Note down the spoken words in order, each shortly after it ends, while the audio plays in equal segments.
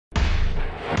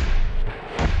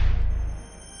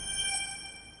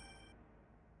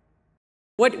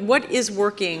What is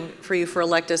working for you for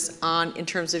Electus in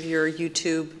terms of your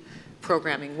YouTube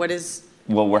programming? What is...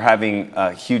 Well, we're having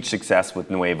huge success with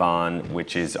Nuevon,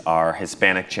 which is our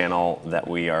Hispanic channel that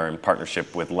we are in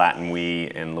partnership with Latin We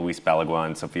and Luis Balagua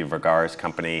and Sofia Vergara's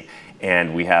company.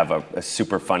 And we have a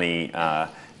super funny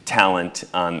talent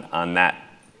on that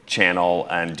channel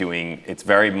and it's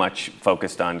very much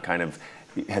focused on kind of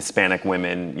Hispanic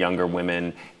women, younger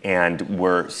women, and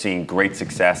we're seeing great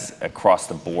success across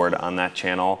the board on that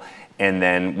channel. And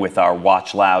then with our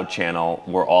Watch Loud channel,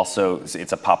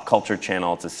 it's a pop culture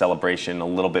channel, it's a celebration, a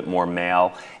little bit more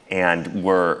male, and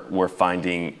we're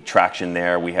finding traction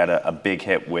there. We had a big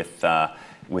hit with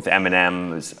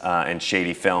Eminem's and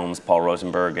Shady Films, Paul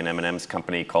Rosenberg and Eminem's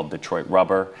company called Detroit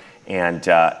Rubber. And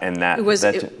that it was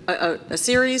a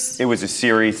series? It was a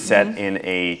series set in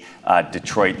a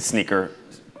Detroit sneaker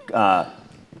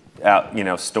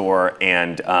store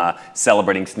and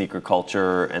celebrating sneaker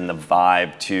culture and the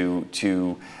vibe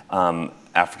to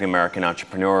African-American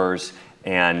entrepreneurs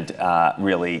and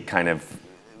really kind of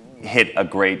hit a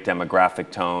great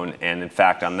demographic tone. And in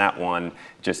fact, on that one,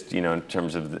 just in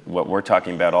terms of what we're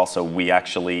talking about also, we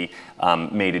actually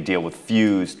made a deal with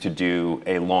Fuse to do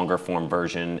a longer form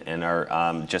version and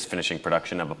are just finishing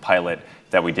production of a pilot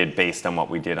that we did based on what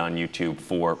we did on YouTube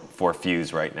for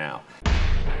Fuse right now.